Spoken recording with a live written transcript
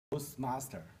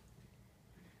Toastmaster.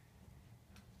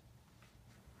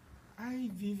 I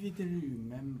vividly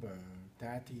remember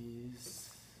that is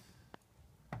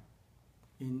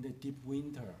in the deep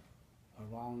winter,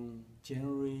 around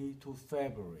January to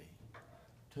February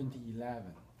 2011.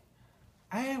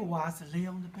 I was lay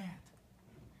on the bed,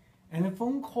 and a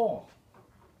phone call.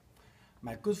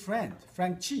 My good friend,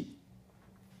 Frank Chi,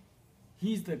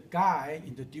 he's the guy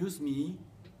introduced me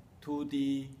to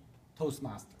the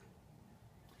Toastmaster.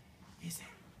 He said,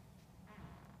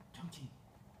 Jung Jing,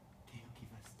 can you give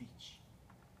a speech?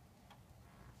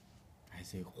 I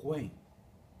said, when?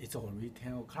 It's already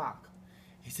 10 o'clock.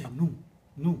 He said,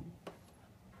 no.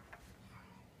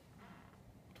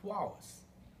 2 hours.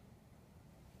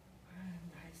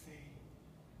 And I say,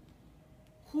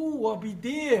 who will be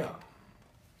there?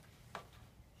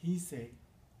 He said,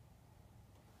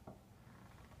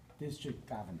 district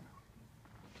governor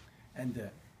and the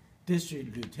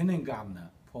district lieutenant governor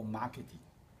for marketing.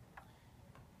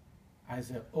 I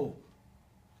said, oh,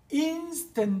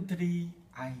 instantly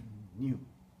I knew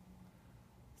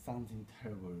something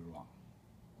terribly wrong.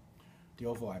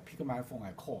 Therefore, I pick my phone,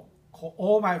 I call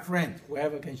all my friends,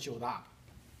 whoever can show up.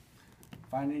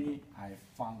 Finally, I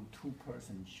found 2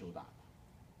 persons showed up.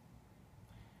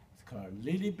 It's called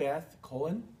Lilybeth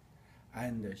Cohen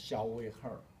and Xiao Wei He.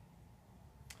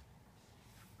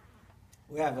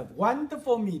 We have a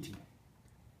wonderful meeting,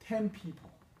 10 people.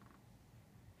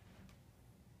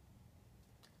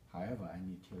 However, I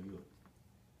need to tell you,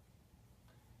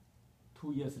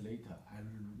 2 years later, I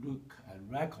look at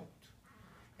record.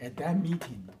 At that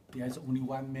meeting, there's only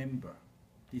 1 member.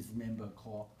 This member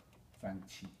called Frank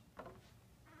Chi.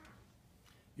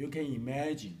 You can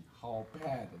imagine how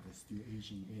bad the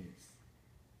situation is.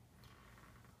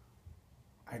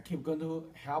 I keep going to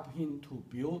help him to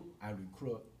build. I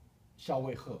recruit Xiao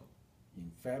Wei He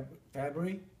in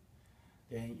February.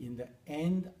 Then in the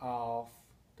end of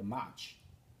the March,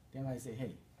 then I say,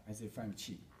 hey, I say, Frank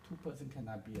Chi, 2 persons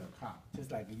cannot be a club.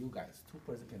 Just like you guys, 2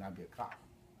 persons cannot be a club.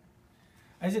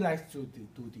 I say, like to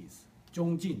do this.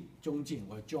 Jung Jing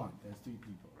will join. There's 3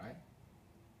 people, right?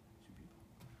 3 people.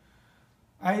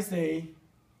 I say,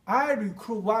 I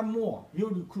recruit 1 more. You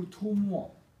recruit 2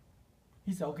 more.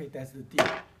 He said, okay, that's the deal.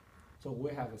 So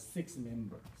we have 6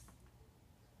 members.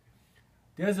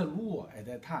 There's a rule at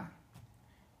that time.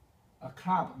 A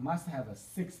club must have a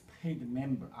 6 paid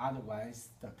member, otherwise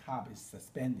the club is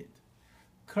suspended.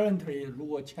 Currently,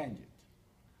 rule changed.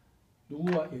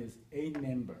 Rule is 8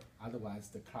 member, otherwise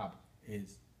the club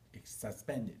is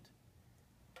suspended.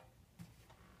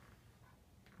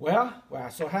 Well, we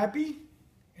are so happy.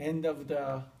 End of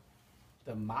the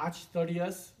March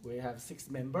 30th, we have 6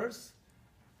 members.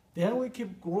 Then we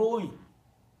keep growing.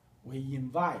 We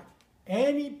invite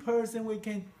any person we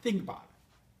can think about.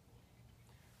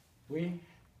 We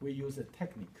use a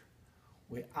technique.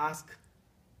 We ask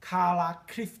Carla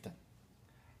Clifton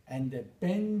and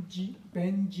Benji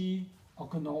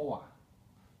Okonowa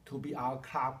to be our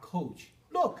club coach.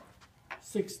 Look,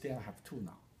 6, they have 2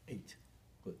 now, 8,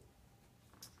 good.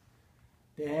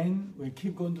 Then we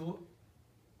keep going to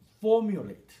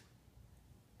formulate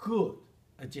good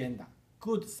agenda,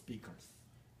 good speakers.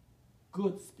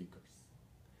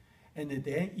 And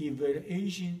then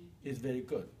evaluation is very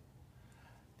good.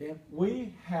 Then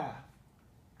we have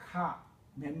club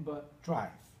member drive.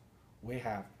 We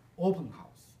have open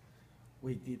house.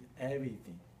 We did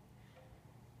everything.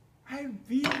 I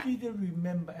vividly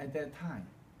remember at that time,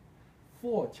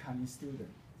 4 Chinese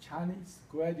students, Chinese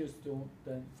graduate students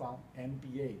from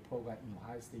MBA program in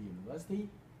Ohio State University,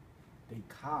 they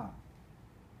come.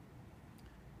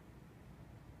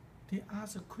 They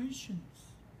ask questions.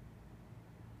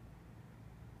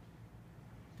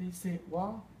 They say,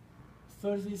 well,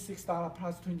 $36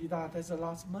 plus $20, that's a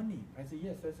lot of money. I said,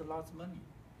 yes, that's a lot of money.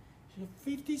 She said,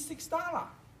 $56.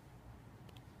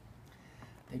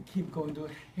 They keep going to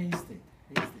haste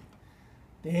it.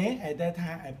 Then at that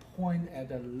time, I point at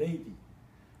the lady.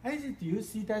 I said, do you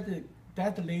see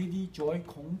that lady, Joy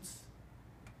Kongz?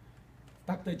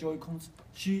 Dr. Joy Kongz,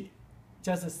 she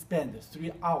just spent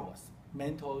 3 hours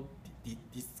mentor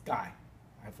this guy.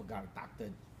 I forgot, Dr.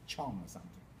 Chong or something.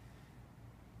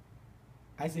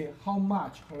 I said, how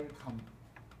much her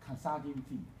consulting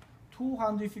fee?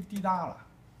 $250.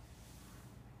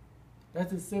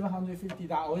 That's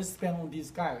 $750 we spent on this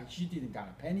guy. She didn't get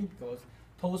a penny because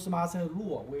Toastmaster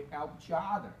rule, we help each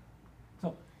other.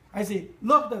 So I say,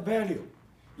 look the value.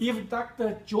 If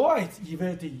Dr. Joyce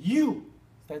evaluated you,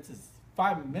 that's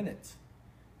 5 minutes.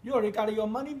 You already got your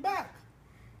money back.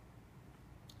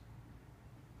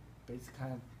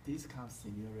 Basically, this kind of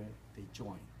scenario, they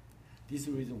join. This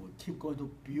reason we keep going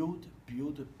to build.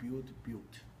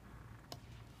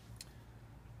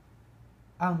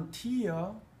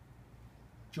 until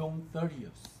June 30th,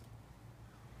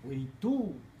 we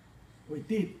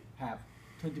did have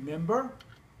 20 members.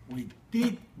 We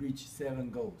did reach 7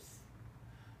 goals.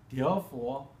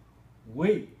 Therefore,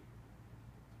 we,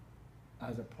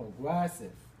 as a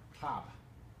progressive club,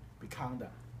 become the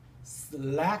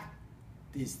select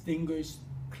distinguished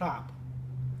club.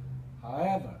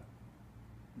 However,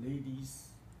 ladies,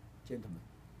 gentlemen,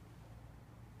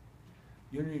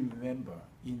 you need to remember,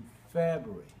 in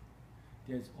February,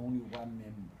 there's only 1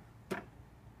 member.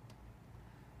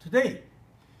 Today,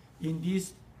 in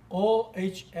this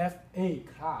OHFA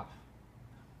club,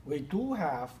 we do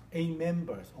have 8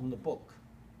 members on the book.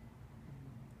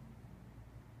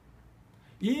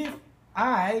 If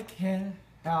I can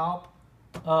help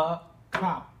a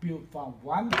club build from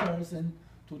 1 person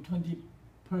to 20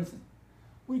 person,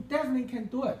 we definitely can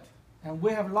do it, and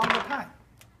we have longer time.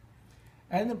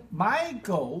 And my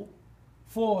goal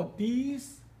for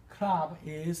this club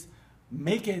is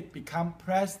make it become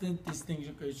President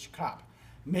Distinguished Club.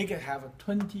 Make it have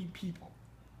 20 people.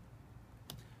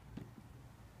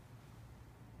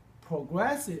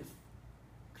 Progressive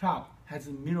Club has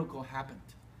a miracle happened.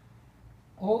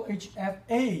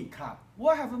 OHFA Club,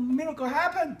 what have a miracle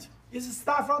happened? It's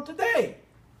start from today.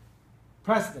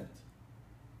 President.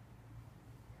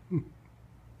 I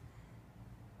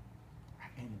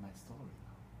ended my story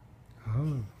now.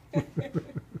 Oh.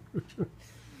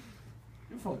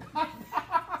 You forgot.